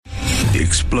The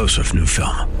explosive new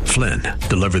film, Flynn,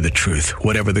 deliver the truth,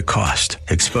 whatever the cost,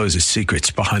 exposes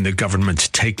secrets behind the government's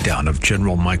takedown of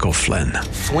General Michael Flynn.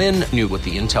 Flynn knew what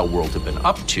the intel world had been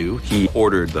up to. He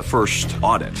ordered the first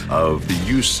audit of the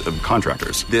use of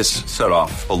contractors. This set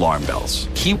off alarm bells.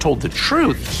 He told the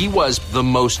truth. He was the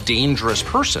most dangerous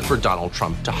person for Donald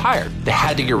Trump to hire. They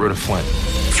had to get rid of Flynn.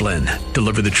 Flynn,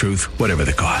 deliver the truth, whatever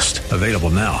the cost. Available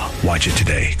now. Watch it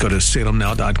today. Go to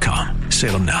salemnow.com.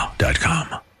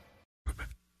 salemnow.com.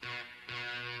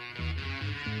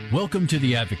 Welcome to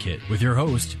The Advocate with your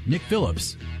host, Nick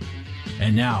Phillips.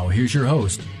 And now, here's your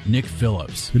host, Nick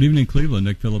Phillips. Good evening, Cleveland.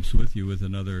 Nick Phillips with you with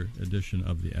another edition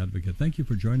of The Advocate. Thank you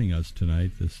for joining us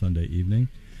tonight, this Sunday evening.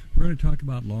 We're going to talk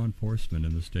about law enforcement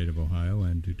in the state of Ohio,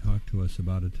 and to talk to us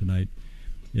about it tonight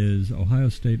is Ohio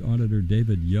State Auditor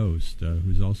David Yost,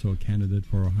 who's also a candidate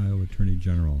for Ohio Attorney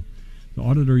General. So,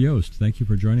 Auditor Yost, thank you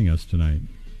for joining us tonight.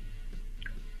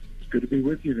 It's good to be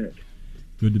with you, Nick.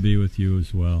 Good to be with you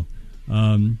as well.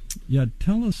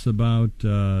 Tell us about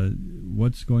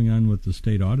what's going on with the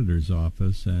state auditor's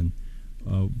office, and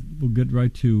we'll get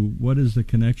right to what is the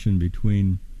connection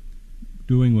between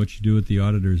doing what you do at the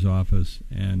auditor's office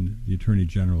and the attorney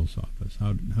general's office.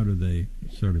 How do they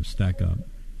sort of stack up?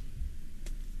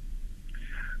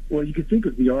 Well, you can think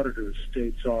of the auditor of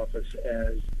state's office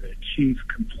as the chief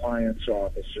compliance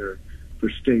officer for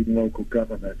state and local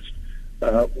governments.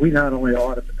 We not only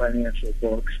audit the financial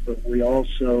books, but we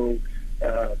also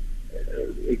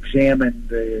examine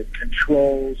the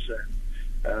controls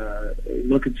and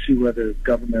look and see whether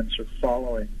governments are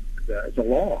following the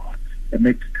law and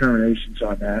make determinations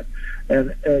on that.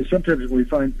 And sometimes when we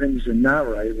find things are not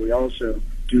right, we also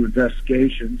do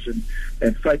investigations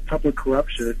and fight public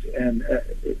corruption. And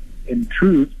in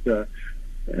truth,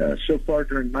 so far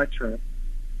during my term,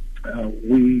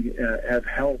 we have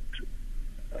helped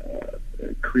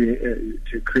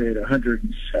create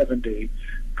 170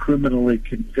 criminally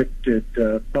convicted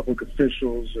public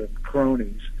officials and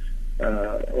cronies,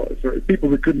 for people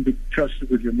that couldn't be trusted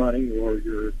with your money or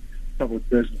your public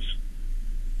business.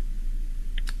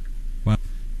 Wow.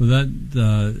 Well,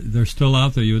 they're still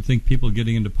out there. You would think people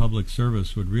getting into public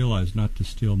service would realize not to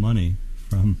steal money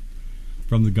from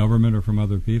the government or from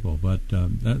other people, but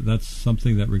that's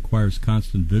something that requires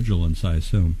constant vigilance, I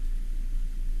assume.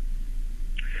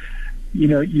 You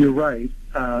know, you're right.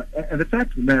 And the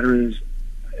fact of the matter is,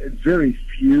 very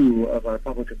few of our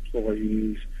public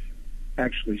employees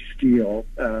actually steal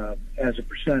as a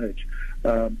percentage.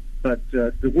 But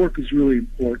the work is really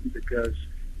important because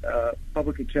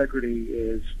public integrity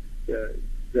is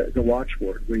the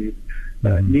watchword. We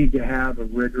need to have a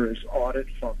rigorous audit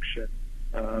function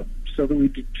so that we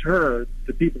deter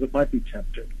the people that might be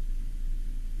tempted.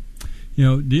 You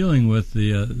know, dealing with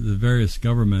the various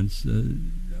governments,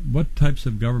 what types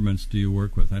of governments do you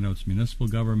work with? I know it's municipal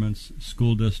governments,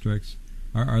 school districts.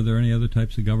 Are there any other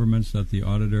types of governments that the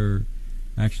auditor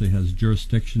actually has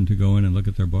jurisdiction to go in and look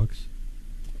at their books?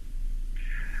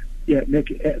 Yeah, Nick,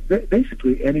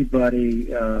 basically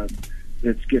anybody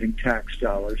that's getting tax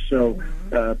dollars. So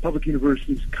public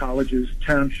universities, colleges,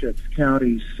 townships,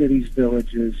 counties, cities,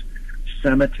 villages,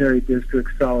 cemetery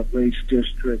districts, solid waste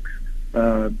districts,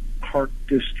 park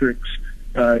districts,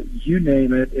 you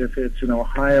name it. If it's an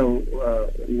Ohio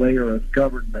layer of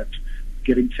government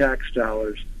getting tax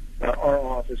dollars, our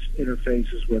office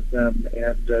interfaces with them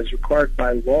and is required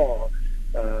by law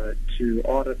to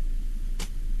audit.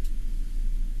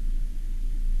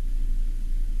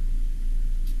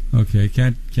 Okay,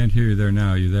 can't hear you there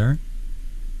now. Are you there?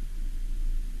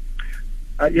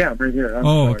 Yeah, I'm right here. I'm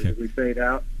sorry. Okay. Did we fade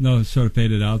out? No, it sort of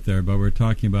faded out there, but we're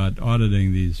talking about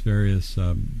auditing these various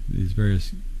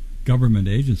government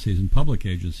agencies and public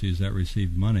agencies that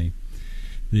receive money.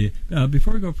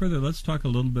 Before we go further, let's talk a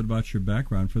little bit about your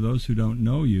background. For those who don't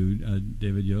know you,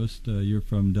 David Yost, you're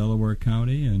from Delaware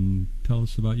County, and tell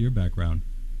us about your background.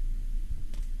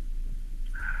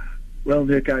 Well,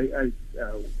 Nick, I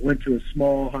went to a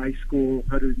small high school,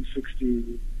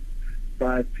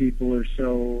 165 people or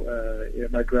so in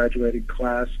my graduating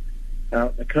class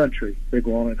out in the country, Big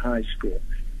Walnut High School.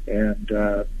 And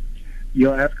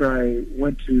after I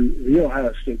went to the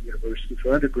Ohio State University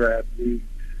for undergrad, we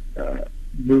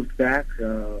moved back,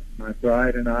 my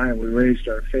bride and I, and we raised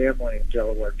our family in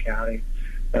Delaware County.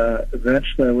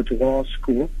 Eventually I went to law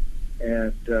school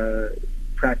and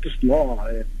practiced law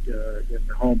in the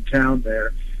hometown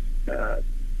there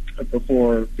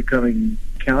before becoming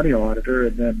county auditor,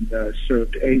 and then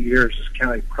served 8 years as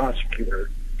county prosecutor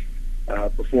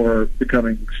before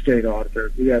becoming state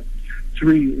auditor. We had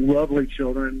 3 lovely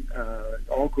children,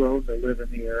 all grown, they live in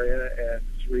the area, and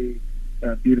 3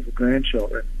 beautiful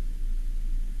grandchildren.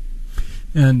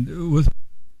 And with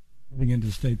getting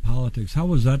into state politics, how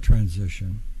was that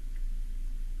transition?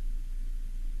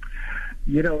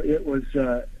 It was,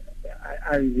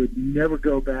 I would never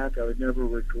go back. I would never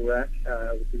regret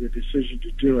the decision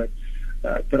to do it.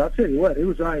 But I'll tell you what, it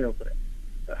was eye-opening.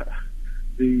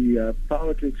 The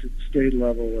politics at the state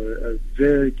level are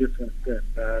very different than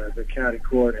the county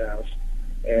courthouse.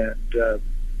 And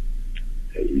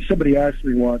somebody asked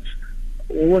me once,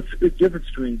 well, what's the big difference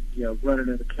between running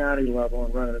at the county level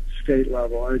and running at the state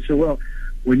level? I said, well,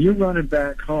 when you're running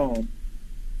back home,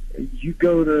 you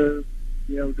go to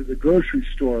to the grocery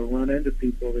store, run into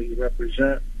people that you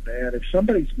represent, and if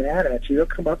somebody's mad at you, they'll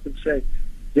come up and say,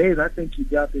 Dave, I think you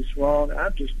got this wrong.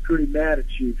 I'm just pretty mad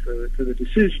at you for the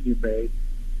decision you made.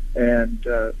 And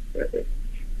down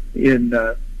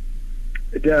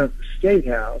at the State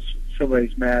House,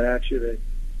 somebody's mad at you, they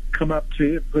come up to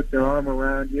you, put their arm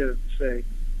around you, and say,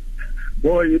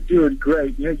 boy, you're doing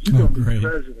great. You're going to be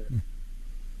president.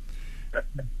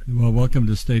 Well, welcome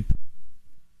to state.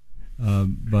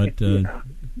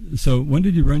 So when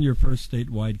did you run your first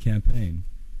statewide campaign?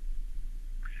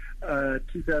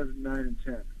 2009 and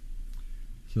 10.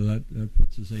 So that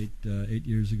puts us eight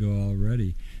years ago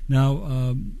already.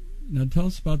 Now tell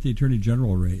us about the Attorney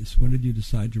General race. When did you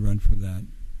decide to run for that?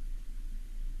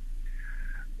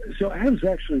 So I was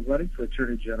actually running for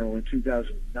Attorney General in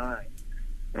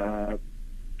 2009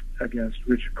 against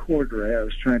Richard Cordray. I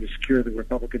was trying to secure the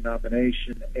Republican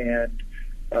nomination, and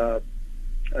a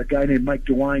guy named Mike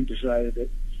DeWine decided that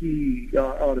he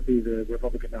ought to be the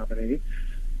Republican nominee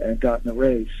and got in the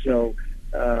race. So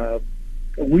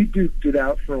we duked it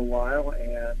out for a while,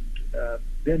 and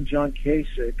then John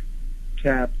Kasich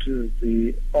tapped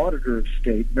the Auditor of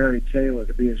State, Mary Taylor,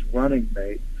 to be his running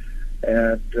mate.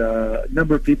 And a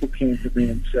number of people came to me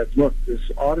and said, look, this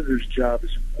auditor's job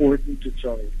is important. It's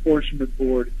on the enforcement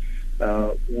board.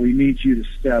 We need you to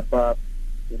step up.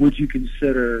 Would you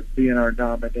consider being our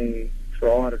nominee for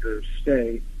Auditor of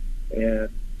State and,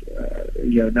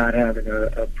 not having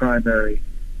a primary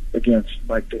against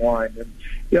Mike DeWine? And,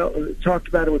 talked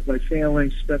about it with my family,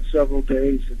 spent several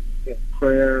days in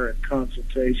prayer and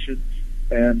consultation,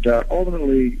 and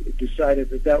ultimately decided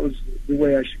that was the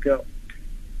way I should go.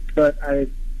 But I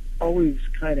always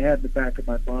kind of had in the back of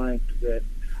my mind that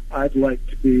I'd like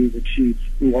to be the chief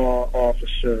law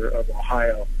officer of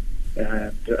Ohio.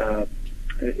 And,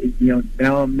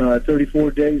 now I'm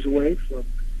 34 days away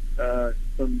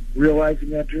from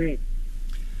realizing that dream.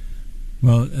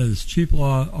 Well, as chief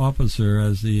law officer,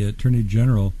 as the Attorney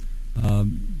General,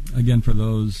 again, for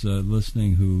those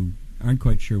listening who aren't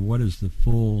quite sure, what is the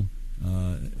full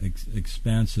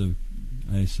expansive,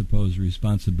 I suppose,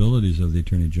 responsibilities of the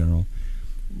Attorney General?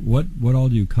 What all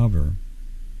do you cover?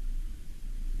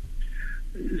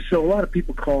 So a lot of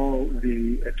people call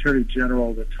the Attorney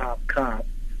General the top cop.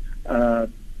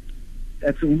 That's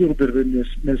a little bit of a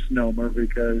misnomer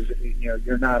because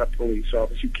you're not a police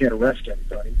officer. You can't arrest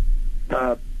anybody.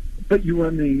 But you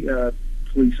run the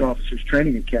Police Officers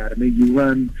Training Academy. You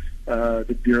run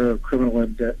the Bureau of Criminal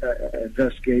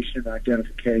Investigation and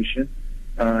Identification,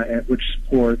 which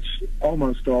supports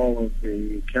almost all of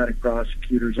the county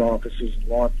prosecutors' offices and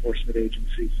law enforcement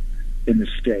agencies in the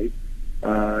state.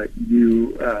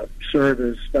 You serve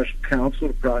as special counsel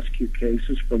to prosecute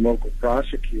cases for local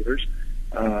prosecutors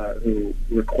who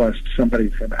request somebody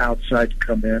from outside to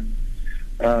come in.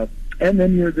 And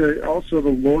then you're also the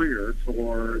lawyer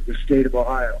for the state of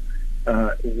Ohio,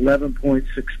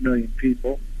 11.6 million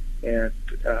people. And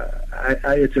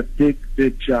it's a big,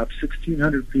 big job.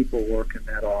 1,600 people work in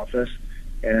that office,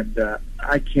 and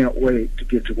I can't wait to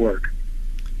get to work.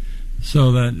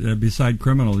 So that beside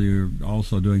criminal, you're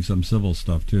also doing some civil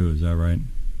stuff too. Is that right?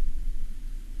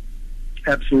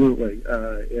 Absolutely.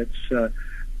 It's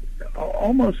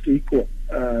almost equal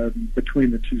between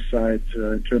the two sides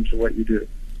in terms of what you do.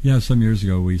 Yeah, some years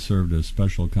ago we served as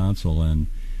special counsel and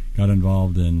got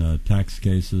involved in tax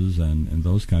cases and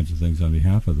those kinds of things on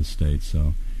behalf of the state.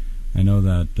 So I know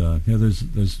that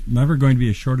there's never going to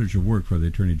be a shortage of work for the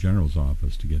Attorney General's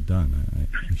office to get done. I'm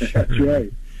sure. That's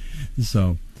right.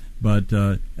 So, but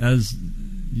as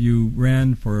you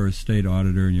ran for state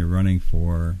auditor and you're running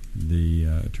for the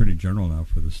Attorney General now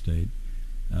for the state,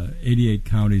 88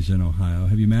 counties in Ohio.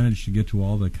 Have you managed to get to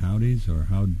all the counties, or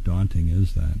how daunting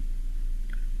is that?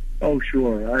 Oh,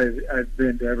 sure. I've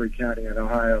been to every county in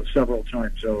Ohio several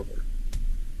times over.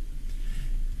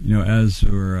 As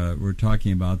we're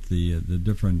talking about the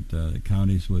different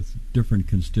counties with different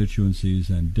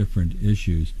constituencies and different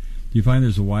issues, do you find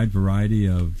there's a wide variety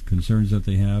of concerns that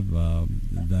they have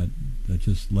that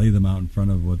just lay them out in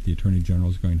front of what the Attorney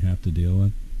General is going to have to deal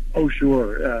with? Oh,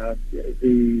 sure.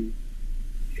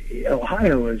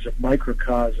 Ohio is a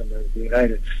microcosm of the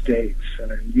United States,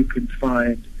 and you can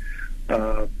find,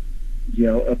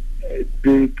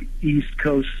 big East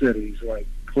Coast cities like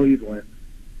Cleveland.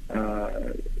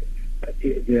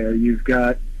 There, you've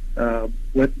got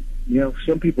what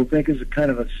some people think is a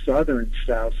kind of a southern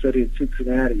style city in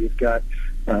Cincinnati. You've got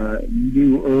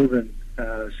New Urban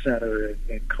Center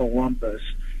in Columbus.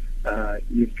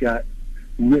 You've got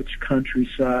rich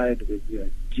countryside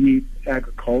with deep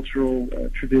agricultural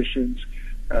traditions.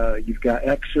 You've got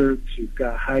excerpts. You've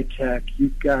got high tech.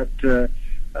 You've got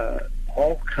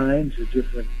all kinds of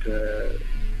different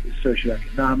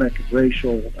socioeconomic,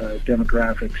 racial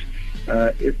demographics.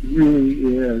 It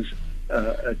really is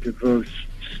a diverse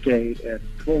state and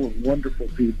full of wonderful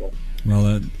people.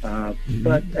 Well,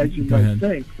 but as you might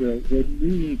think, the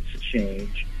needs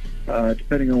change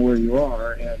depending on where you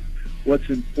are, and what's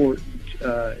important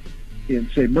in,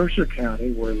 say, Mercer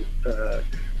County, where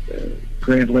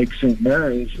Grand Lake St.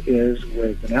 Mary's is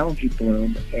with an algae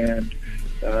bloom, and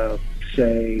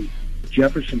say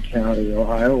Jefferson County,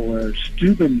 Ohio, where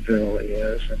Steubenville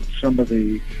is, and some of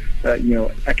the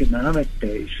economic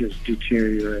base is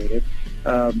deteriorated.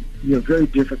 Very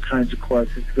different kinds of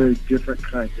questions, very different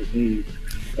kinds of needs.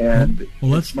 And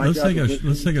let's take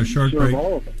a short break.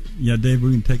 Yeah, Dave,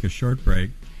 we can take a short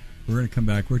break. We're going to come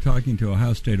back. We're talking to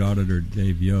Ohio State Auditor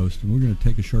Dave Yost, and we're going to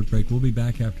take a short break. We'll be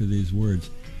back after these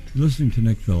words. You're listening to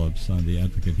Nick Phillips on The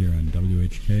Advocate here on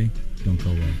WHK. Don't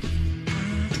go away.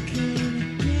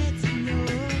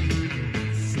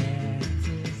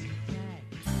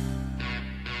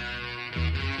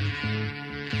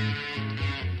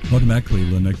 Welcome back,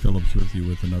 Cleveland. Nick Phillips with you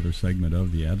with another segment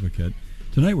of The Advocate.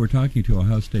 Tonight we're talking to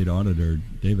Ohio State Auditor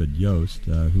David Yost,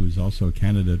 who is also a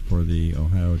candidate for the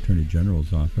Ohio Attorney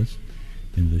General's office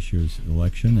in this year's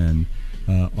election. And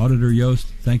Auditor Yost,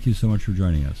 thank you so much for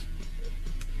joining us.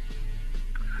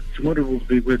 It's wonderful to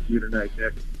be with you tonight,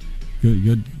 Nick.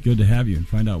 Good to have you and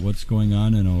find out what's going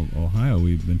on in Ohio.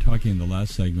 We've been talking in the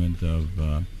last segment of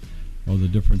the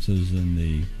differences in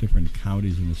the different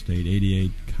counties in the state,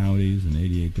 88 counties and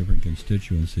 88 different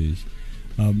constituencies.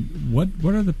 What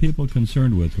are the people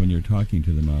concerned with when you're talking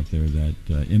to them out there that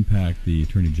impact the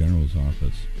Attorney General's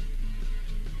office?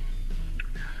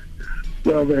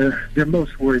 Well, they're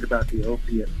most worried about the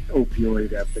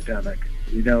opioid epidemic.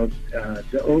 The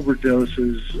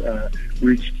overdoses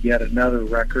reached yet another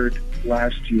record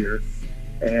last year,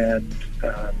 and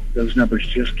those numbers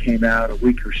just came out a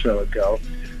week or so ago.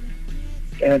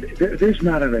 And there's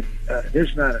not a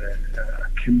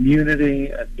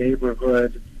community, a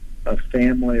neighborhood, a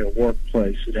family, a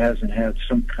workplace that hasn't had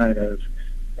some kind of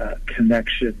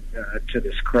connection to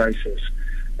this crisis,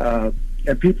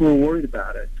 and people are worried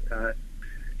about it.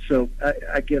 So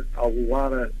I get a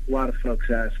lot of folks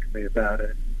asking me about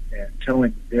it and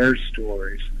telling their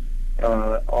stories,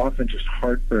 often just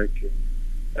heartbreaking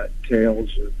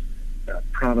tales of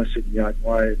promising young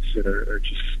lives that are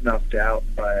just snuffed out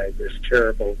by this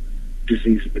terrible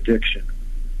disease of addiction.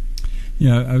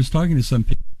 Yeah, I was talking to some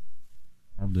people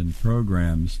involved in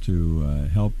programs to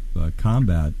help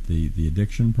combat the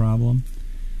addiction problem,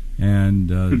 and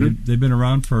they've been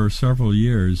around for several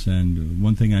years, and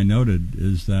one thing I noted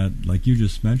is that, like you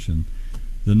just mentioned,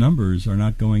 the numbers are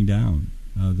not going down.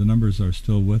 The numbers are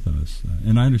still with us,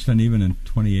 and I understand even in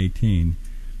 2018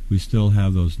 we still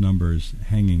have those numbers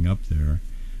hanging up there.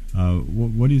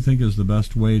 What do you think is the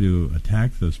best way to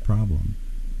attack this problem?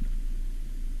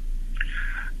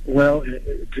 Well,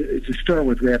 to start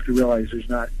with, we have to realize there's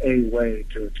not a way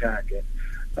to attack it.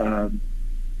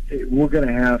 We're going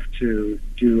to have to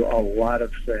do a lot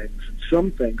of things, and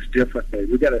some things differently.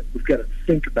 We've got to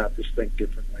think about this thing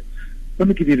differently. Let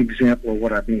me give you an example of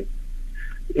what I mean.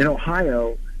 In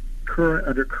Ohio,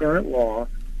 under current law,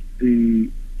 the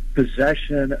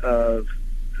possession of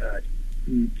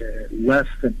less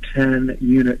than 10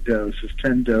 unit doses,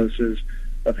 10 doses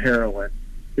of heroin,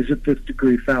 is a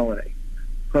fifth-degree felony,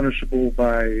 punishable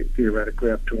by,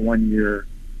 theoretically, up to 1 year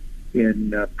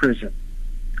in prison.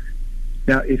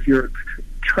 Now, if you're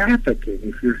trafficking,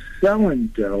 if you're selling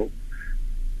dope,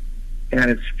 and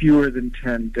it's fewer than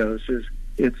 10 doses,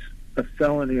 it's a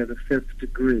felony of the fifth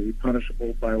degree,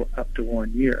 punishable by up to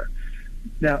 1 year.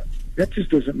 Now, that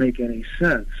just doesn't make any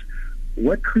sense.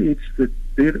 What creates the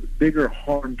bigger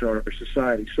harm to our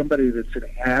society? Somebody that's an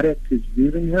addict who's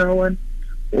using heroin,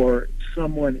 or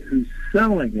someone who's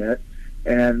selling it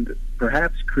and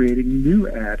perhaps creating new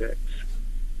addicts?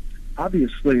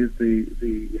 Obviously,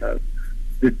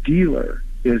 the dealer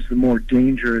is the more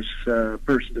dangerous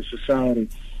person to society.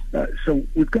 So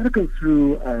we've got to go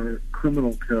through our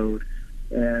criminal code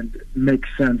and make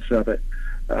sense of it.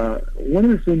 One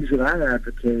of the things that I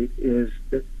advocate is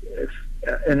that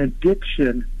an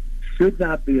addiction should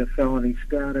not be a felony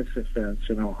status offense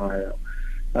in Ohio.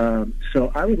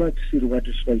 So I would like to see the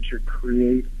legislature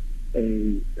create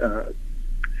a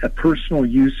personal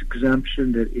use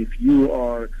exemption that if you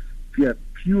have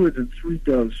fewer than 3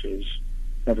 doses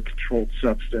of a controlled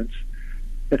substance,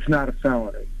 it's not a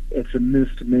felony. It's a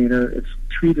misdemeanor. It's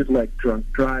treated like drunk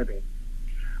driving.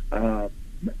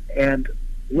 And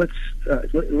let's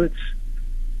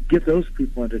get those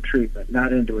people into treatment,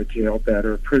 not into a jail bed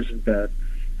or a prison bed.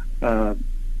 But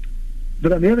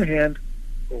on the other hand,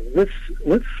 let's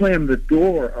slam the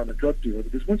door on the drug dealer,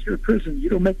 because once you're in prison, you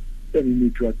don't make any new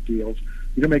drug deals.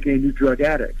 You don't make any new drug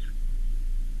addicts.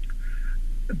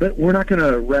 But we're not going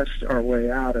to arrest our way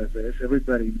out of this.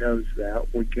 Everybody knows that.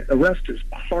 Arrest is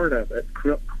part of it.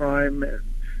 Crime and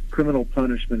criminal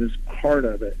punishment is part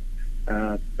of it.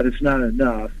 But it's not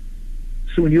enough.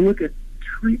 So when you look at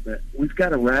treatment, we've got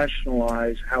to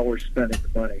rationalize how we're spending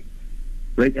the money.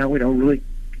 Right now, we don't really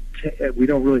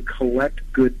collect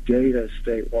good data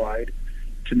statewide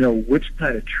to know which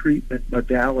kind of treatment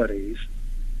modalities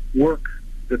work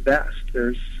the best.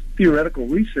 There's theoretical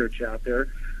research out there,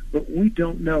 but we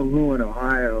don't know who in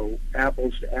Ohio,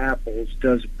 apples to apples,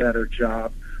 does a better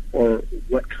job, or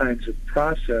what kinds of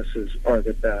processes are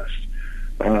the best.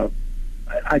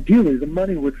 Ideally, the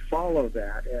money would follow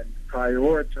that and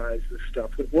prioritize the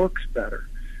stuff that works better.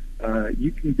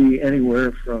 You can be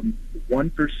anywhere from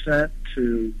 1%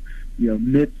 to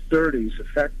mid-30s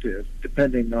effective,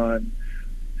 depending on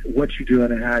what you're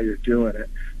doing and how you're doing it.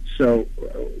 So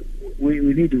we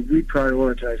need to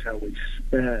reprioritize how we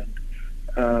spend.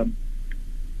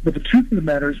 But the truth of the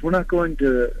matter is we're not going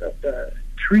to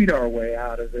treat our way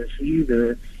out of this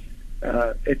either.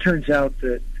 It turns out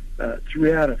that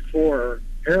 3 out of 4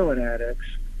 heroin addicts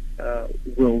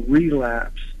will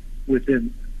relapse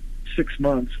within 6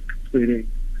 months of completing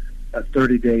a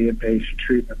 30-day inpatient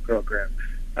treatment program.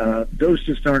 Those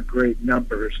just aren't great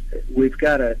numbers. We've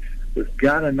got to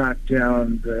knock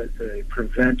down the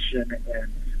prevention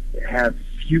and have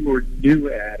fewer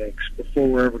new addicts before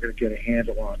we're ever going to get a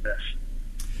handle on this.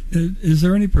 Is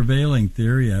there any prevailing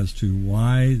theory as to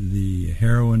why the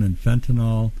heroin and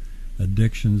fentanyl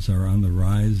addictions are on the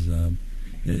rise?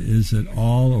 Is it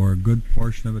all or a good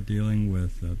portion of it dealing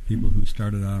with people who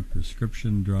started out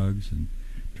prescription drugs and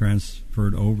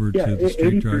transferred over to the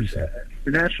street drugs?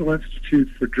 The National Institute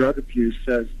for Drug Abuse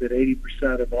says that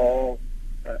 80% of all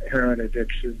heroin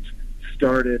addictions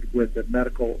started with a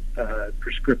medical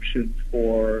prescription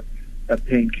for a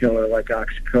painkiller like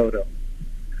oxycodone.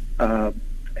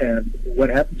 And what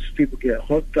happens is people get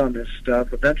hooked on this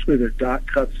stuff. Eventually their doc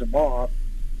cuts them off,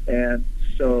 and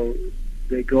so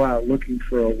they go out looking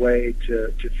for a way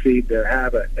to feed their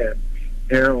habit. And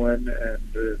heroin,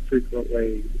 and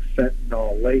frequently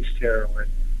fentanyl-laced heroin,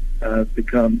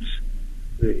 becomes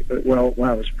when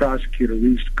I was a prosecutor, we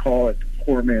used to call it the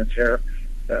poor man's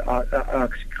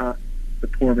Oxycontin, the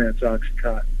poor man's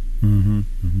Oxycontin. Mm-hmm,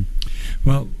 mm-hmm.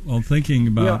 Well, thinking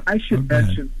about... I should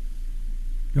mention...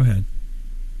 Go ahead.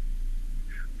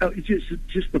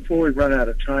 Just before we run out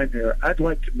of time here, I'd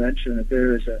like to mention that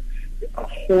there is a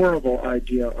horrible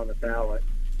idea on the ballot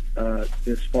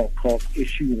this fall called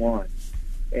Issue 1.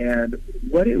 And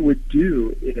what it would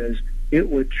do is it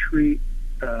would treat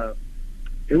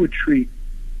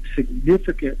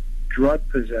significant drug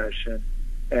possession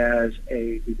as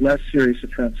a less serious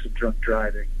offense than drunk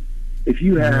driving. If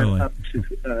you had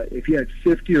if you had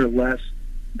 50 or less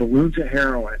balloons of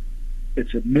heroin,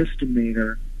 it's a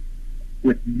misdemeanor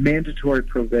with mandatory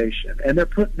probation, and they're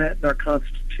putting that in our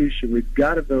Constitution. We've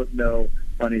got to vote no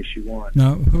on Issue 1.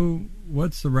 Now,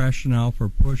 what's the rationale for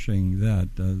pushing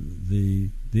that? The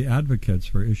advocates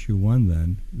for Issue 1,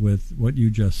 then, with what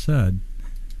you just said,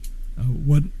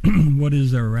 what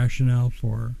is their rationale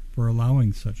for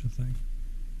allowing such a thing?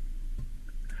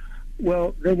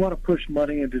 Well, they want to push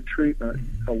money into treatment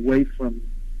away from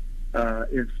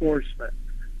enforcement,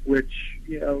 which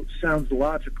sounds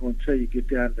logical until you get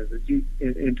down to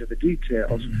into the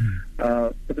details.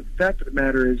 But the fact of the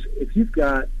matter is, if you've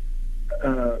got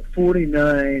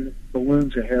 49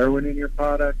 balloons of heroin in your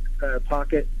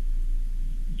pocket,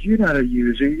 you're not a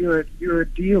user. You're a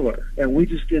dealer, and we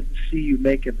just didn't see you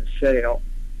making the sale.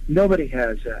 Nobody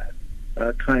has that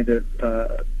kind of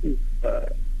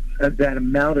that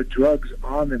amount of drugs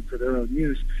on them for their own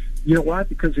use. You know why?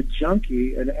 Because a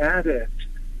junkie, an addict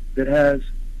that has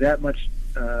that much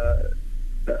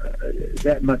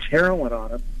heroin on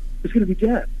them is going to be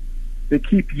dead. They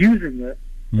keep using it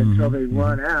until they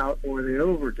run out or they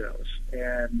overdose.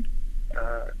 And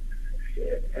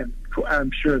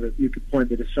I'm sure that you could point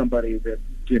me to somebody that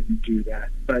didn't do that.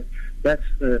 But that's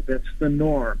the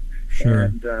norm. Sure.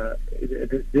 And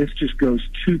this just goes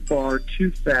too far,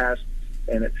 too fast,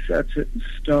 and it sets it in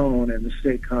stone in the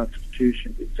state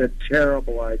constitution. It's a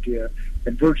terrible idea.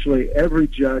 And virtually every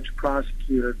judge,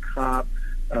 prosecutor, cop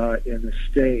in the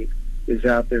state is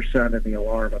out there sounding the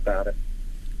alarm about it.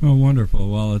 Oh, wonderful.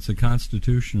 Well, it's a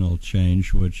constitutional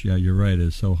change, which, yeah, you're right,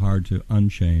 is so hard to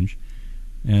unchange.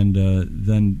 And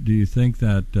then do you think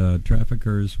that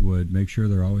traffickers would make sure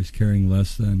they're always carrying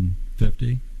less than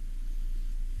 50?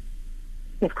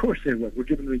 Well, of course they would. We're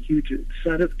giving them a huge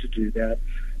incentive to do that.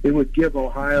 It would give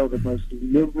Ohio the most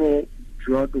liberal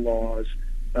drug laws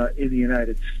in the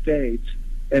United States.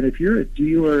 And if you're a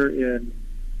dealer in,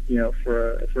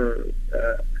 for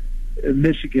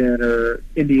Michigan or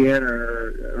Indiana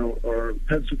or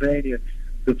Pennsylvania,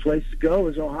 the place to go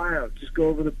is Ohio. Just go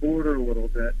over the border a little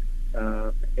bit.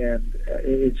 And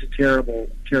it's a terrible,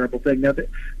 terrible thing. Now,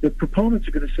 the proponents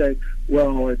are going to say,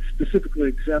 well, it specifically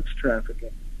exempts trafficking.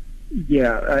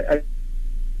 Yeah,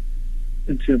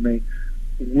 listen to me.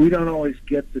 We don't always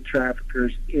get the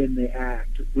traffickers in the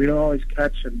act. We don't always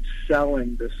catch them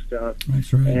selling this stuff.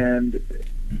 That's right. And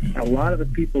a lot of the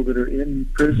people that are in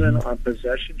prison on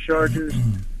possession charges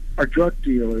are drug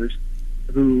dealers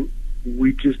who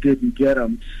we just didn't get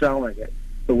them selling it,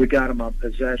 but we got them on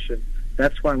possession.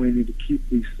 That's why we need to keep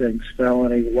these things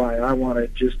felony, why I want to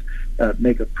just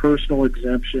make a personal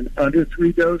exemption. Under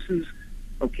 3 doses,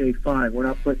 okay, fine, we're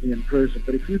not putting you in prison.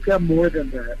 But if you've got more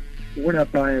than that, we're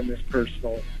not buying this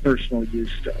personal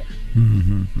use stuff.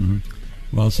 Mm-hmm, mm-hmm.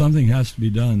 Well, something has to be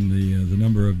done. The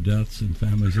number of deaths in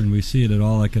families, and we see it at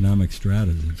all economic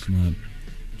stratas. It's not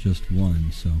just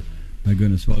one. So, my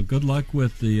goodness. Well, good luck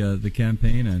with the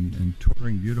campaign and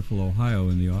touring beautiful Ohio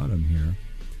in the autumn here.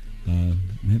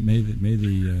 May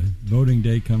the voting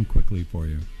day come quickly for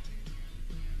you.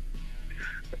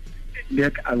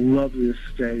 Nick, I love this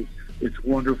state. It's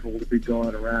wonderful to be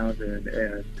going around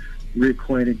and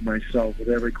reacquainting myself with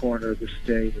every corner of the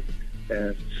state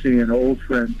and seeing old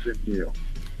friends in you.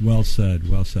 Well said,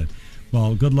 well said.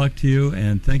 Well, good luck to you,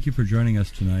 and thank you for joining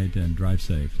us tonight, and drive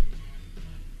safe.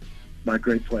 My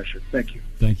great pleasure. Thank you.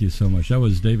 Thank you so much. That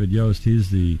was David Yost. He's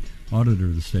the auditor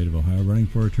of the state of Ohio, running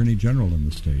for Attorney General in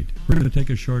the state. We're going to take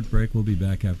a short break. We'll be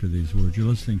back after these words. You're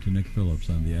listening to Nick Phillips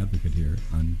on The Advocate here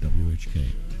on WHK.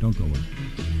 Don't go away.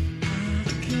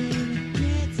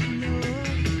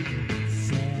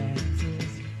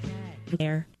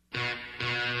 There.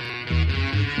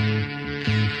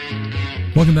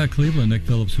 Welcome back, Cleveland. Nick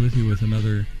Phillips with you with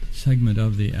another segment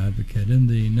of The Advocate. In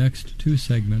the next 2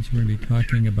 segments, we're going to be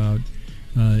talking about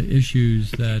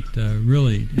issues that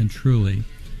really and truly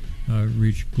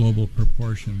reach global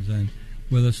proportions. And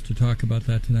with us to talk about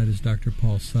that tonight is Dr.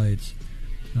 Paul Seitz.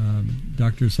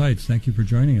 Dr. Seitz, thank you for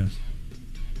joining us.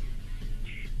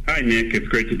 Hi, Nick. It's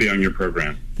great to be on your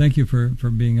program. Thank you for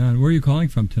being on. Where are you calling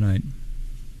from tonight?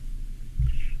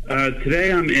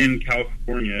 Today I'm in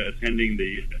California attending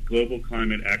the Global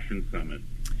Climate Action Summit.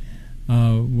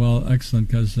 Well, excellent,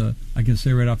 because I can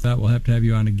say right off that we'll have to have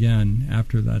you on again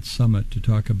after that summit to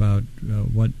talk about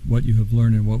what you have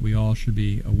learned and what we all should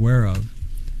be aware of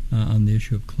on the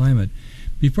issue of climate.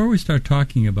 Before we start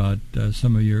talking about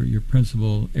some of your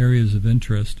principal areas of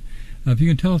interest, if you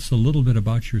can tell us a little bit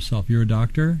about yourself. You're a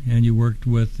doctor, and you worked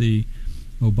with the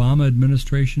Obama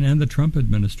administration and the Trump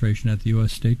administration at the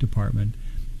U.S. State Department.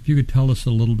 If you could tell us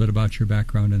a little bit about your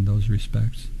background in those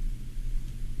respects.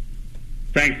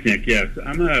 Thanks, Nick. Yes,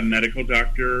 I'm a medical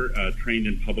doctor trained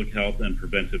in public health and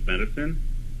preventive medicine,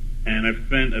 and I've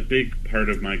spent a big part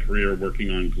of my career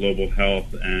working on global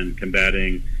health and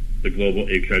combating the global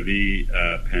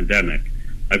HIV pandemic.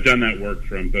 I've done that work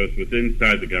from both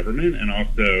inside the government and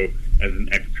also as an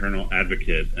external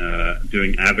advocate,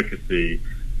 doing advocacy,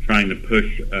 trying to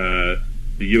push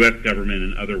the U.S. government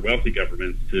and other wealthy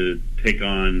governments to take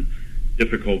on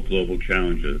difficult global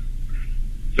challenges.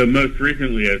 So most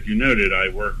recently, as you noted, I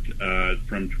worked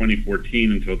from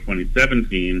 2014 until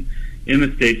 2017 in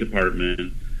the State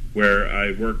Department, where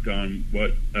I worked on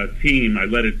I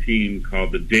led a team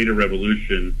called the Data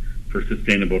Revolution for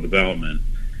Sustainable Development.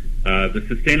 The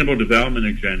Sustainable Development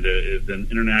Agenda is an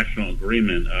international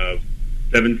agreement of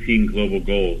 17 global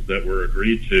goals that were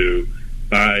agreed to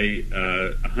by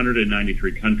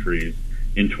 193 countries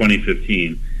in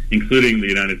 2015, including the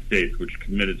United States, which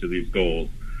committed to these goals,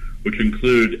 which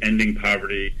include ending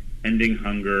poverty, ending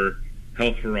hunger,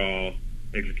 health for all,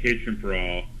 education for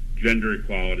all, gender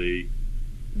equality,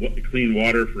 clean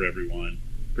water for everyone,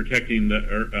 protecting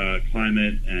the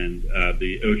climate and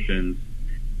the oceans,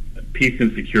 peace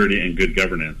and security, and good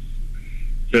governance.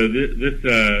 So this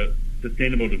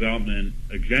Sustainable Development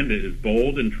Agenda is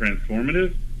bold and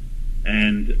transformative,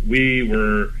 and we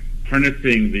were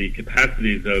harnessing the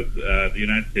capacities of the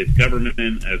United States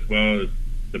government as well as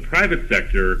the private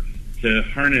sector to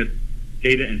harness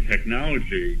data and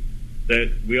technology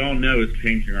that we all know is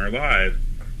changing our lives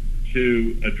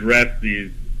to address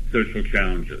these social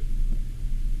challenges.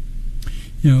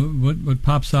 You know, what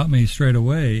pops out me straight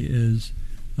away is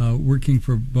working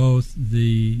for both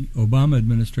the Obama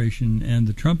administration and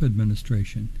the Trump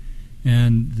administration,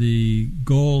 and the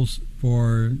goals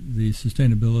for the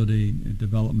sustainability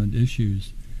development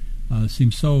issues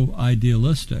seem so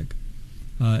idealistic.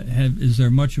 Is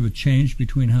there much of a change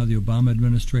between how the Obama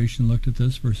administration looked at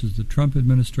this versus the Trump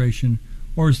administration,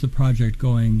 or is the project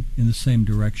going in the same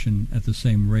direction at the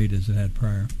same rate as it had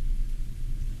prior?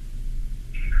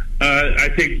 I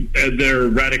think there are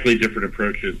radically different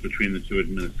approaches between the two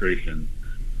administrations.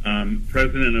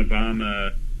 President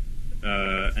Obama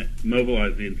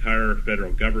mobilized the entire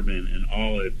federal government and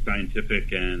all its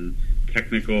scientific and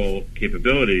technical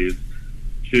capabilities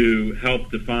to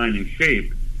help define and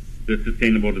shape the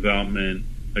Sustainable Development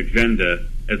Agenda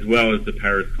as well as the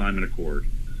Paris Climate Accord.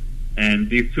 And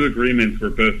these two agreements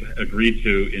were both agreed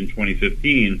to in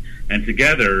 2015, and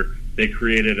together they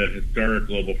created a historic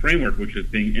global framework which is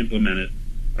being implemented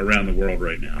around the world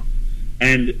right now.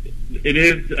 And it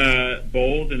is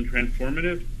bold and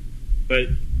transformative, but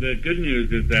the good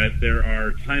news is that there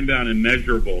are time-bound and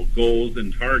measurable goals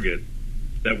and targets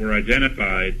that were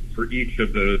identified for each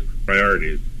of those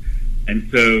priorities.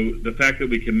 And so the fact that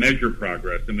we can measure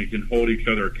progress and we can hold each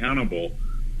other accountable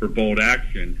for bold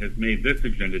action has made this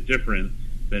agenda different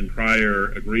than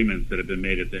prior agreements that have been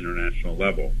made at the international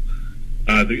level.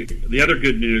 The other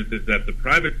good news is that the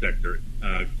private sector,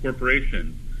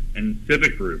 corporations, and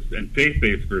civic groups and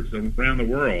faith-based groups around the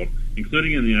world,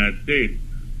 including in the United States,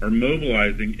 are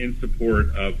mobilizing in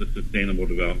support of the Sustainable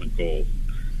Development Goals.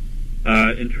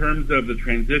 In terms of the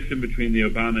transition between the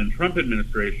Obama and Trump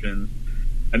administrations,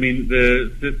 I mean,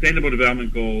 the Sustainable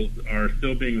Development Goals are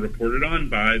still being reported on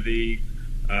by the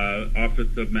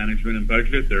Office of Management and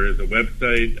Budget. There is a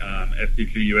website,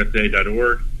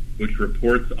 sdgusa.org, which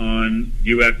reports on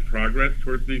U.S. progress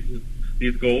towards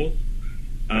these goals.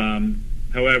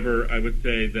 However, I would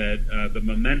say that the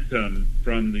momentum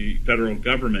from the federal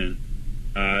government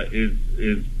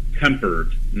is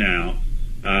tempered now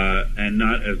and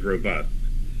not as robust.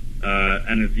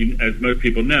 And as most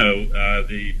people know,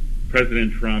 the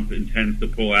President Trump intends to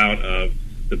pull out of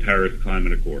the Paris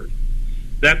Climate Accord.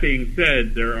 That being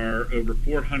said, there are over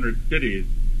 400 cities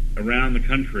around the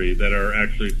country that are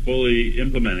actually fully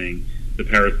implementing the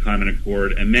Paris Climate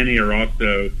Accord, and many are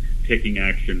also taking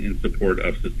action in support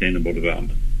of sustainable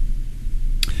development.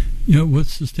 You know, with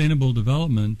sustainable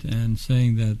development and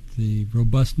saying that the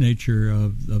robust nature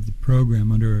of the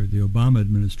program under the Obama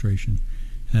administration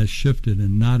has shifted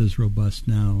and not as robust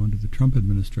now under the Trump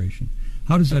administration,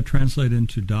 how does that translate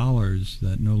into dollars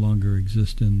that no longer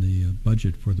exist in the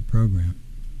budget for the program?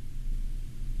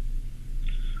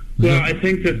 Well, I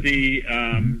think that the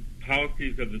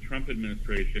policies of the Trump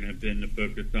administration have been to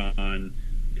focus on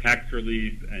tax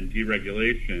relief and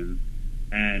deregulation,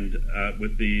 and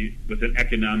with an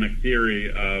economic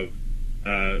theory of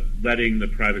letting the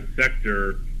private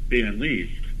sector be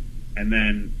unleashed, and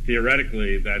then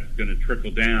theoretically that's going to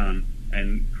trickle down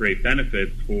and create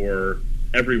benefits for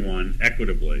everyone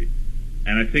equitably.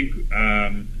 And I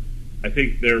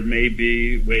think there may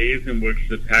be ways in which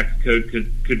the tax code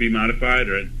could be modified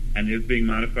and is being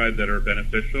modified that are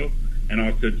beneficial, and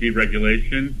also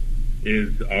deregulation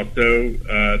is also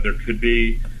there could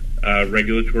be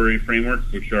regulatory frameworks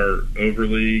which are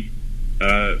overly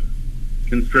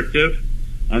constrictive.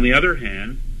 On the other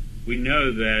hand, we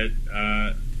know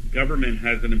that government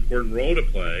has an important role to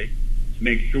play to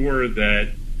make sure that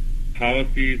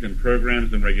policies and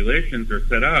programs and regulations are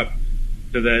set up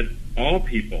so that all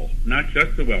people, not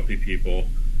just the wealthy people,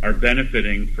 are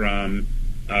benefiting from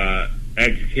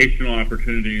educational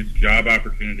opportunities, job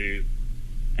opportunities,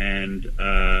 and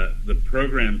the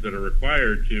programs that are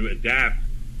required to adapt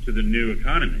to the new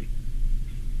economy.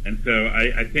 And so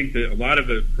I think that a lot of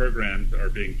those programs are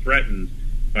being threatened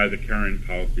by the current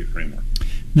policy framework.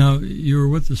 Now, you were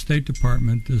with the State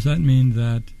Department. Does that mean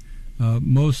that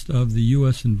most of the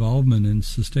U.S. involvement in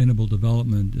sustainable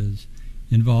development is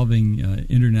involving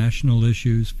international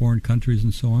issues, foreign countries,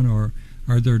 and so on, or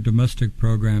are there domestic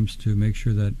programs to make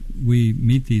sure that we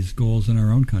meet these goals in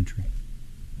our own country?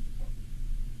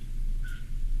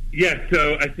 Yes,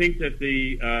 so I think that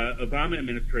the Obama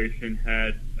administration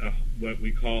had what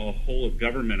we call a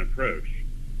whole-of-government approach.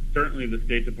 Certainly the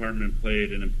State Department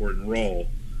played an important role,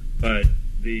 but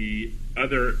the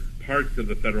other parts of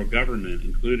the federal government,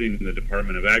 including the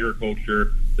Department of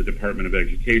Agriculture, the Department of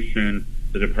Education,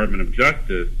 the Department of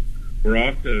Justice, were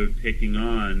also taking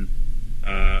on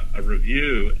a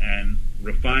review and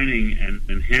refining and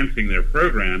enhancing their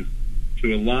programs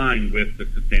to align with the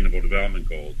Sustainable Development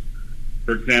Goals.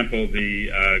 For example,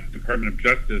 the Department of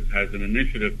Justice has an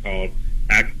initiative called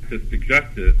Access to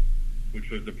Justice, which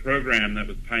was a program that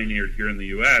was pioneered here in the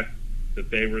U.S. that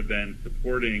they were then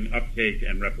supporting uptake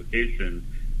and replication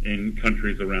in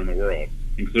countries around the world,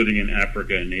 including in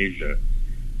Africa and Asia.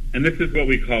 And this is what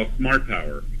we call smart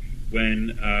power.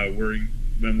 When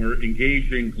we're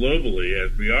engaging globally,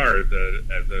 as we are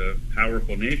as a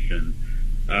powerful nation,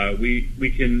 we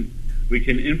can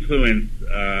influence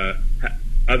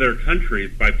other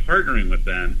countries by partnering with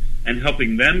them and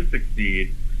helping them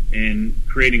succeed in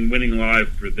creating winning lives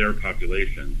for their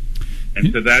populations.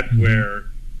 And so that's where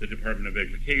the Department of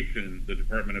Education, the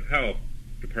Department of Health,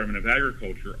 Department of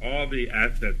Agriculture, all the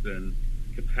assets and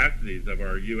capacities of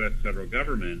our U.S. federal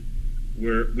government,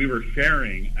 we were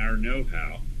sharing our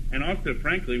know-how. And also,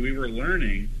 frankly, we were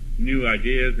learning new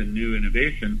ideas and new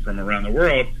innovations from around the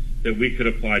world that we could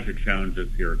apply to challenges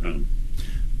here at home.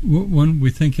 When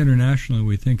we think internationally,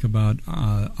 we think about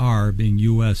our being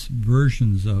U.S.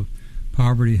 versions of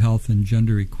poverty, health, and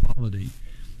gender equality.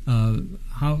 And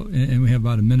we have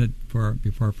about a minute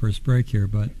before our first break here,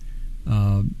 but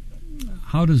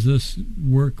how does this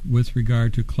work with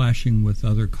regard to clashing with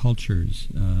other cultures,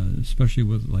 especially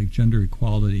with like gender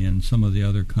equality and some of the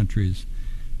other countries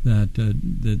that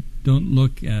don't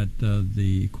look at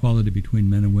the equality between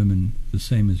men and women the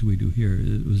same as we do here?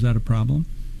 Was that a problem?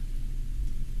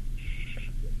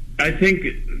 I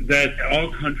think that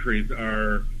all countries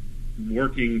are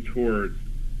working towards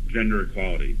gender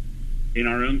equality. In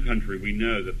our own country, we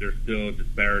know that there's still a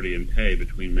disparity in pay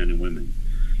between men and women.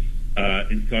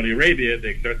 In Saudi Arabia,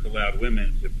 they just allowed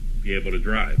women to be able to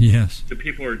drive. Yes. So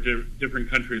people are different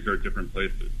countries are at different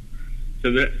places.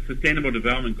 So the Sustainable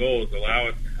Development Goals allow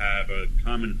us to have a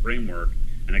common framework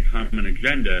and a common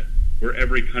agenda where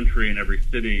every country and every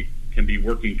city can be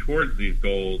working towards these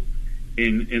goals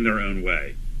in their own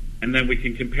way. And then we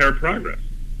can compare progress,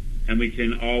 and we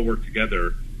can all work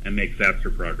together and make faster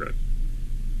progress.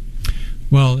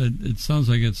 Well, it sounds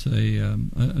like it's a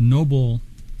noble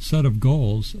set of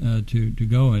goals to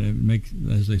go and make,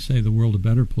 as they say, the world a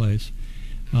better place.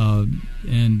 And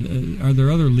are there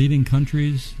other leading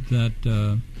countries that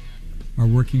are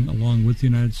working along with the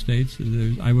United States?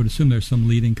 I would assume there's some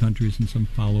leading countries and some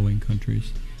following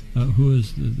countries. Who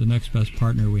is the next best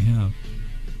partner we have?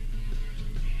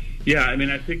 Yeah, I mean,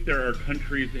 I think there are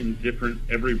countries in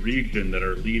every region that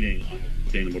are leading on the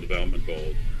Sustainable Development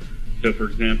Goals. So, for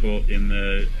example, in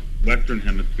the Western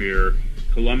Hemisphere,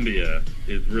 Colombia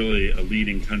is really a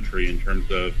leading country in terms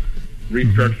of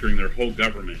restructuring their whole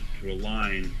government to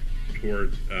align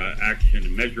towards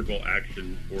action, measurable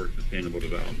action for sustainable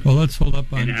development. Well, let's hold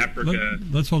up on Africa.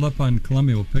 Let's hold up on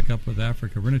Colombia. We'll pick up with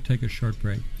Africa. We're going to take a short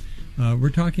break.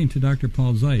 We're talking to Dr.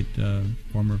 Paul Zait,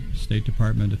 former State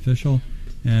Department official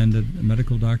and a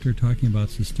medical doctor, talking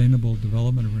about sustainable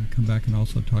development. We're going to come back and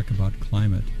also talk about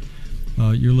climate.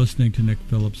 You're listening to Nick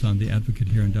Phillips on The Advocate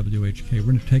here on WHK. We're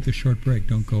going to take a short break.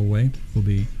 Don't go away. We'll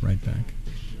be right back.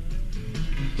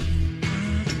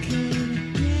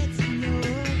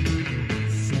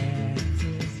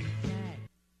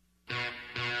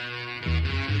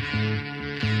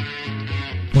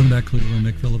 Welcome back, Cleveland.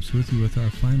 Nick Phillips with you with our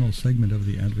final segment of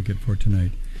The Advocate for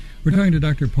tonight. We're talking to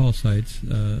Dr. Paul Seitz,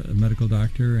 a medical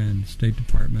doctor and State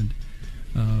Department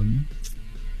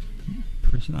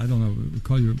person. I don't know. We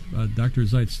call you Dr.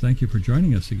 Seitz. Thank you for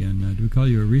joining us again. Do we call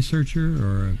you a researcher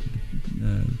or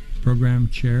a program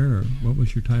chair, or what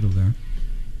was your title there?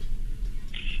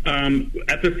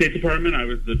 At the State Department, I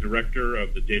was the director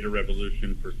of the Data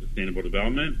Revolution for Sustainable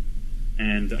Development,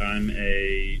 and I'm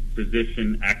a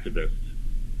physician activist.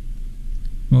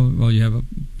 Well, you have a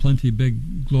plenty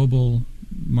big global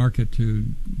market to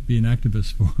be an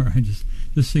activist for. I just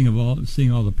seeing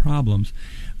all the problems.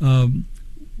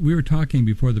 We were talking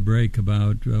before the break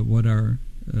about what are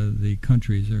the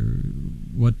countries, or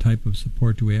what type of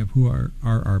support do we have? Who are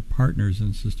our partners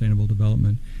in sustainable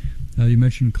development? You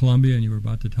mentioned Colombia, and you were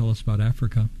about to tell us about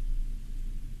Africa.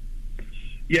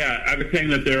 Yeah, I was saying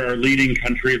that there are leading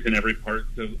countries in every part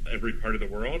of the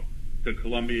world. So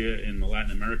Colombia in the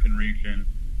Latin American region.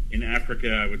 In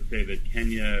Africa, I would say that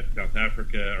Kenya, South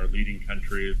Africa are leading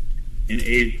countries. In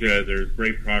Asia, there's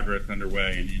great progress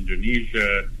underway in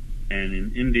Indonesia and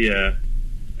in India,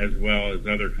 as well as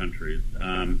other countries.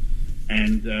 So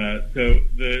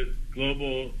the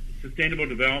global sustainable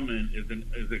development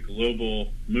is a global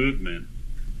movement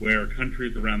where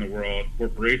countries around the world,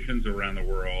 corporations around the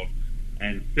world,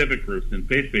 and civic groups and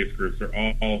faith-based groups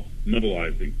are all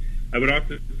mobilizing. I would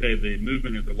also say the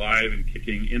movement is alive and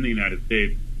kicking in the United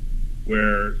States,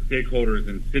 where stakeholders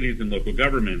in cities and local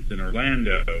governments in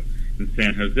Orlando, in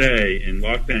San Jose, in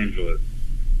Los Angeles,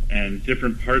 and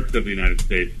different parts of the United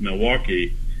States,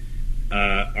 Milwaukee,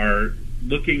 are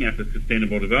looking at the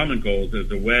Sustainable Development Goals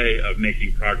as a way of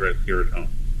making progress here at home.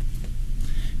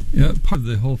 Yeah, part of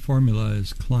the whole formula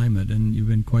is climate, and you've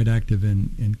been quite active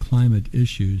in climate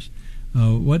issues.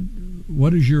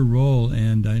 What is your role?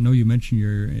 And I know you mentioned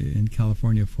you're in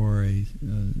California for a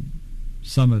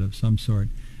summit of some sort.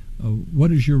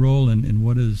 What is your role, and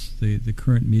what is the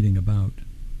current meeting about?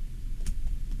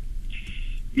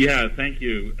 Yeah, thank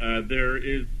you. There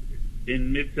is,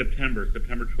 in mid-September,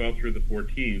 September 12th through the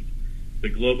 14th, the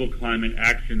Global Climate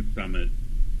Action Summit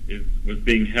was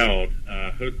being held,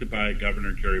 hosted by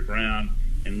Governor Jerry Brown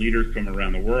and leaders from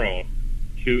around the world,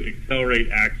 to accelerate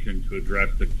action to address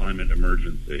the climate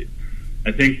emergency.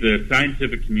 I think the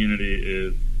scientific community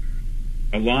is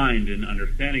aligned in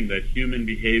understanding that human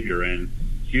behavior and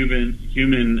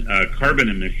human carbon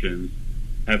emissions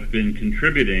have been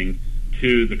contributing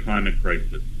to the climate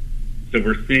crisis. So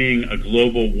we're seeing a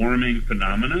global warming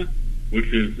phenomena,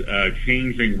 which is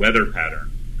changing weather patterns.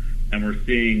 And we're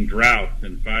seeing droughts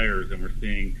and fires, and we're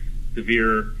seeing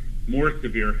more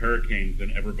severe hurricanes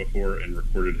than ever before in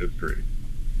recorded history.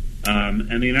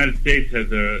 And the United States has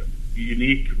a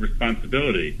unique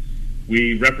responsibility.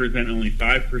 We represent only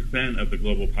 5% of the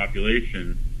global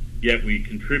population, yet we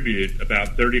contribute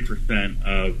about 30%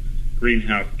 of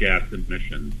greenhouse gas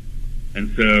emissions.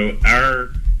 And so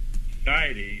our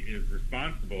society is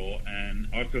responsible and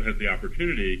also has the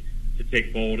opportunity to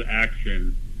take bold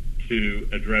action to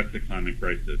address the climate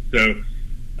crisis. So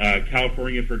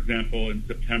California, for example, in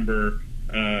September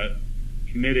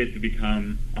committed to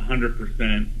become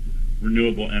 100%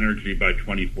 renewable energy by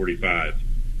 2045.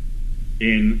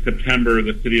 In September,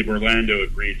 the city of Orlando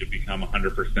agreed to become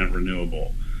 100%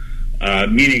 renewable,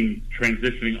 meaning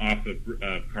transitioning off of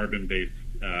carbon-based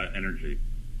energy.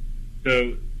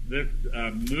 So this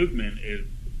movement is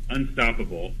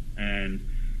unstoppable, and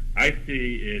I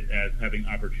see it as having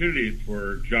opportunities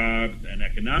for jobs and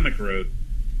economic growth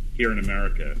here in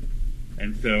America.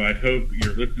 And so I hope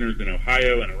your listeners in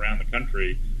Ohio and around the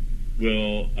country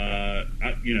will,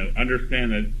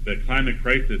 understand that the climate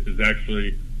crisis is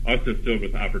actually also filled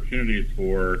with opportunities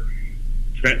for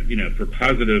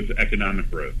positive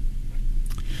economic growth.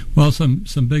 Well, some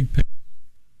big picture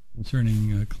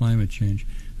concerning climate change.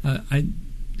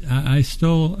 I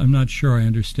still am not sure I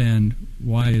understand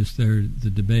why is there the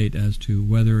debate as to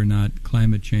whether or not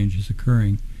climate change is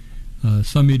occurring.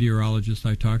 Some meteorologists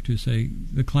I talk to say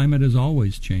the climate is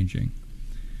always changing.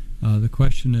 The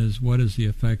question is, what is the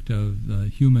effect of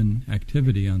human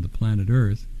activity on the planet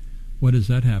Earth? What does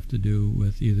that have to do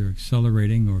with either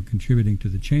accelerating or contributing to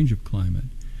the change of climate?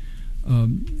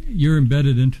 You're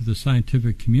embedded into the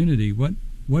scientific community. What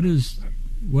is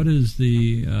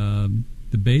the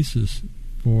basis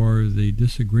for the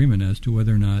disagreement as to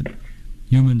whether or not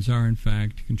humans are in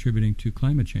fact contributing to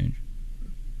climate change?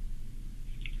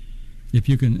 If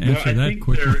you can answer that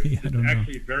quickly, I don't know. It's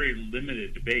actually a very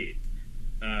limited debate.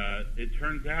 It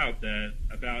turns out that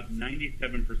about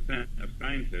 97% of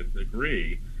scientists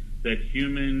agree that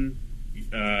human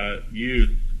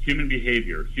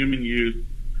behavior, human use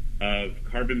of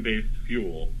carbon-based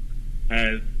fuel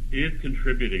is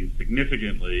contributing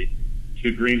significantly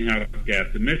to greenhouse gas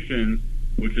emissions,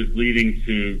 which is leading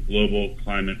to global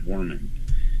climate warming.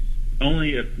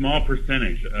 Only a small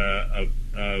percentage of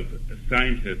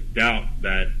scientists doubt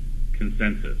that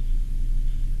consensus.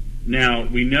 Now,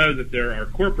 we know that there are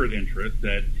corporate interests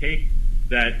that take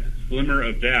that slimmer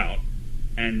of doubt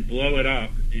and blow it up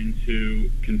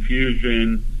into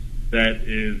confusion that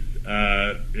is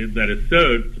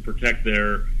sowed to protect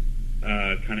their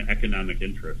kind of economic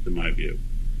interests, in my view.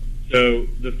 So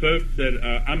the folks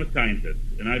that I'm a scientist,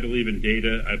 and I believe in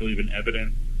data, I believe in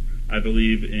evidence, I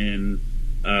believe in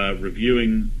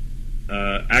reviewing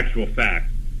actual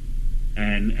facts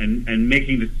and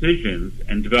making decisions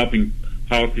and developing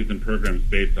policies and programs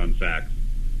based on facts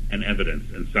and evidence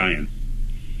and science.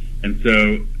 And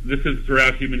so this is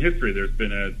throughout human history. There's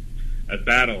been a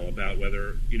battle about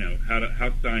whether,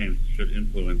 how science should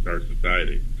influence our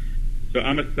society. So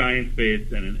I'm a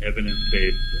science-based and an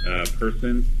evidence-based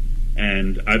person,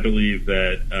 and I believe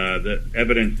that the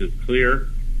evidence is clear,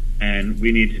 and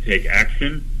we need to take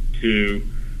action to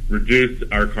reduce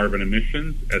our carbon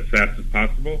emissions as fast as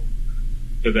possible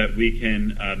so that we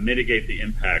can mitigate the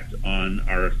impact on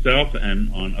ourselves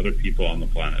and on other people on the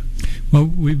planet. Well,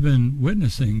 we've been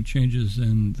witnessing changes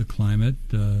in the climate,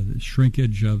 the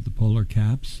shrinkage of the polar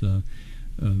caps,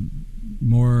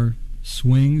 more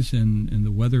swings in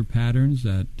the weather patterns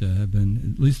that have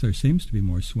been, at least there seems to be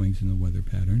more swings in the weather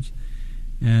patterns.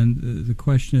 And the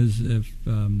question is if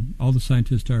all the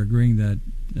scientists are agreeing that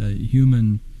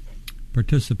human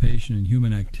participation in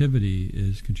human activity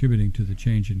is contributing to the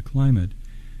change in climate,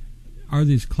 are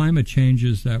these climate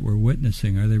changes that we're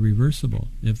witnessing, are they reversible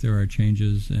if there are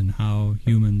changes in how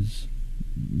humans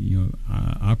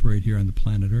operate here on the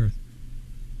planet Earth?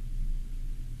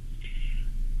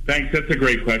 Thanks. That's a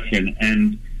great question.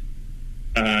 And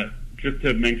just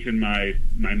to mention my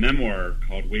memoir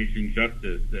called Waging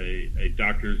Justice, a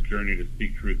doctor's journey to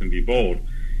speak truth and be bold.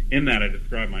 In that, I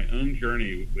describe my own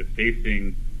journey with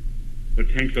facing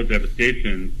potential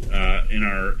devastations in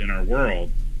our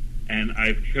world, and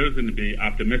I've chosen to be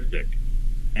optimistic.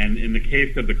 And in the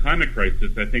case of the climate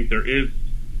crisis, I think there is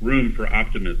room for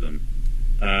optimism.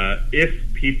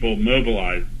 If people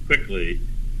mobilize quickly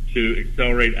to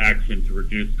accelerate action to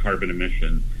reduce carbon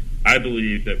emissions, I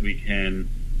believe that we can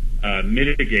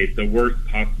mitigate the worst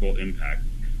possible impact.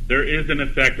 There is an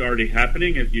effect already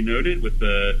happening, as you noted, with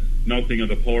the melting of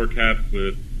the polar caps,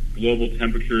 with global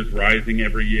temperatures rising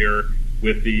every year,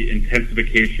 with the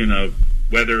intensification of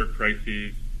weather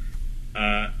crises.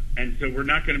 And so we're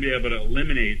not going to be able to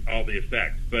eliminate all the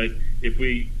effects. But if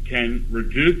we can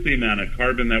reduce the amount of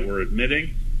carbon that we're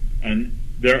emitting, and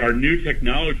there are new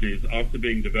technologies also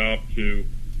being developed to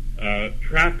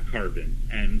trap carbon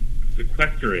and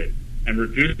sequester it and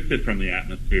reduce it from the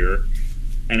atmosphere,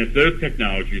 and if those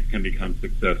technologies can become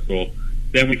successful,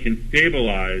 then we can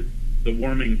stabilize the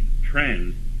warming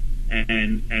trend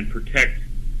and protect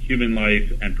human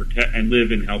life and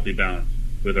live in healthy balance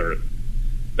with Earth.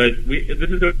 But this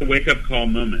is a wake-up call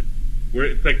moment, where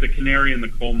it's like the canary in the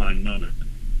coal mine moment,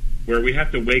 where we have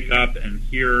to wake up and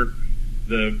hear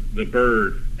the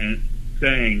bird and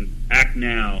saying, act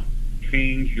now,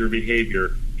 change your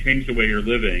behavior, change the way you're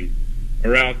living,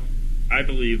 or else I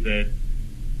believe that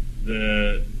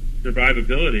the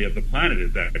survivability of the planet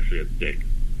is actually at stake.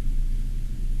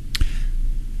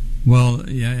 Well,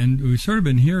 yeah, and we've sort of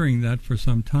been hearing that for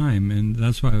some time, and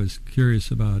that's why I was curious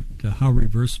about how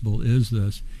reversible is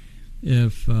this.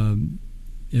 If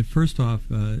first off,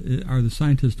 are the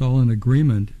scientists all in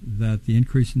agreement that the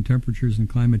increase in temperatures and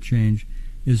climate change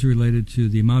is related to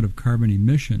the amount of carbon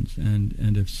emissions,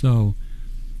 and if so,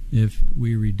 if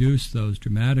we reduce those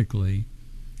dramatically,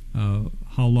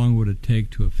 how long would it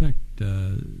take to affect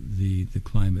the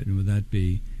climate, and would that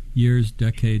be years,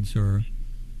 decades, or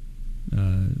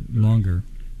longer?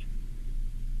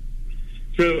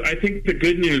 So I think the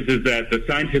good news is that the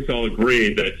scientists all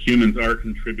agree that humans are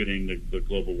contributing to the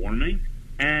global warming,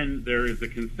 and there is a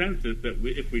consensus that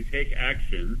if we take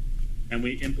action and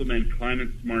we implement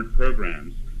climate-smart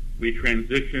programs, we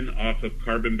transition off of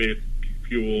carbon-based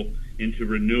fuel into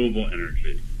renewable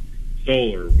energy,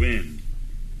 solar, wind,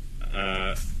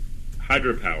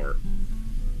 hydropower,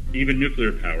 even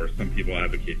nuclear power, some people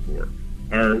advocate for,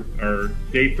 are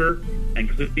safer and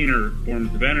cleaner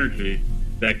forms of energy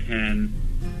that can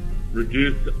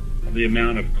reduce the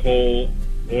amount of coal,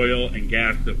 oil, and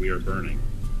gas that we are burning.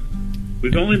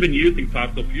 We've only been using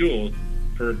fossil fuels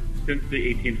since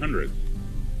the 1800s,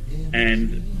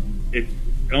 and it's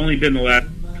only been the last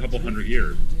couple hundred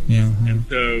years. Yeah. And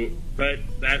so, but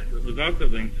that was also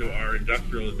linked to our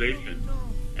industrialization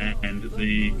and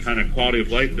the kind of quality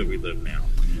of life that we live now.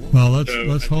 Well,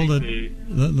 let's hold it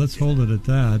at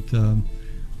that.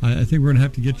 I think we're going to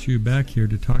have to get you back here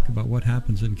to talk about what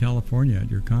happens in California at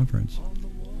your conference,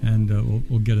 and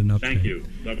we'll get an update. Thank you.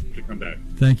 Love to come back.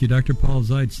 Thank you, Dr. Paul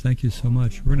Zeitz. Thank you so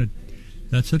much.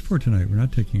 That's it for tonight. We're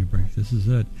not taking a break. This is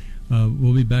it.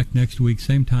 We'll be back next week,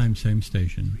 same time, same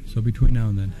station. So between now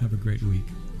and then, have a great week.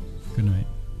 Good night.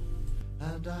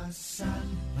 And I sat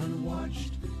and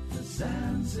watched the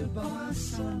Zanzibar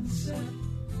sunset,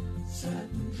 sat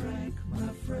and drank my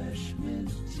fresh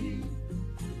mint tea,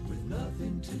 with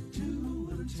nothing to do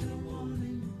until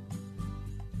morning,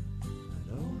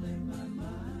 and only my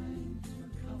mind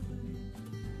for company.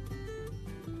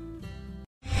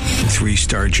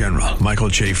 3-star General Michael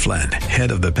J. Flynn,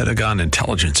 head of the Pentagon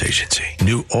Intelligence Agency,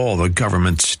 knew all the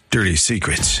government's dirty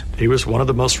secrets. He was one of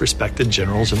the most respected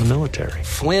generals in the military.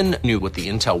 Flynn knew what the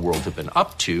intel world had been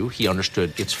up to. He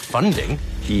understood its funding.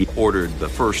 He ordered the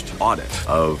first audit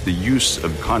of the use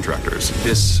of contractors.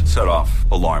 This set off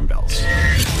alarm bells.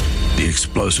 The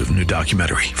explosive new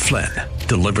documentary, Flynn,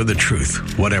 Deliver the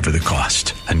Truth, Whatever the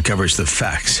Cost, uncovers the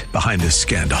facts behind this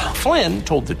scandal. Flynn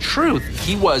told the truth.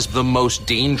 He was the most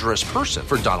dangerous person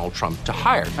for Donald Trump to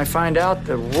hire. I find out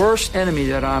the worst enemy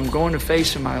that I'm going to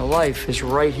face in my life is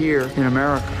right here in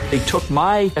America. They took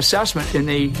my assessment and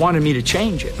they wanted me to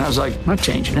change it. And I was like, I'm not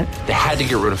changing it. They had to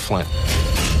get rid of Flynn.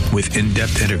 With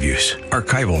in-depth interviews,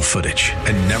 archival footage,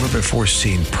 and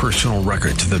never-before-seen personal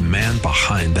records of the man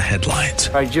behind the headlines.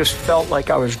 I just felt like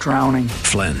I was drowning.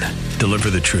 Flynn, Deliver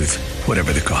the Truth,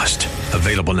 Whatever the Cost.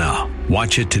 Available now.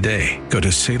 Watch it today. Go to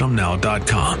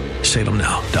salemnow.com.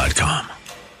 salemnow.com.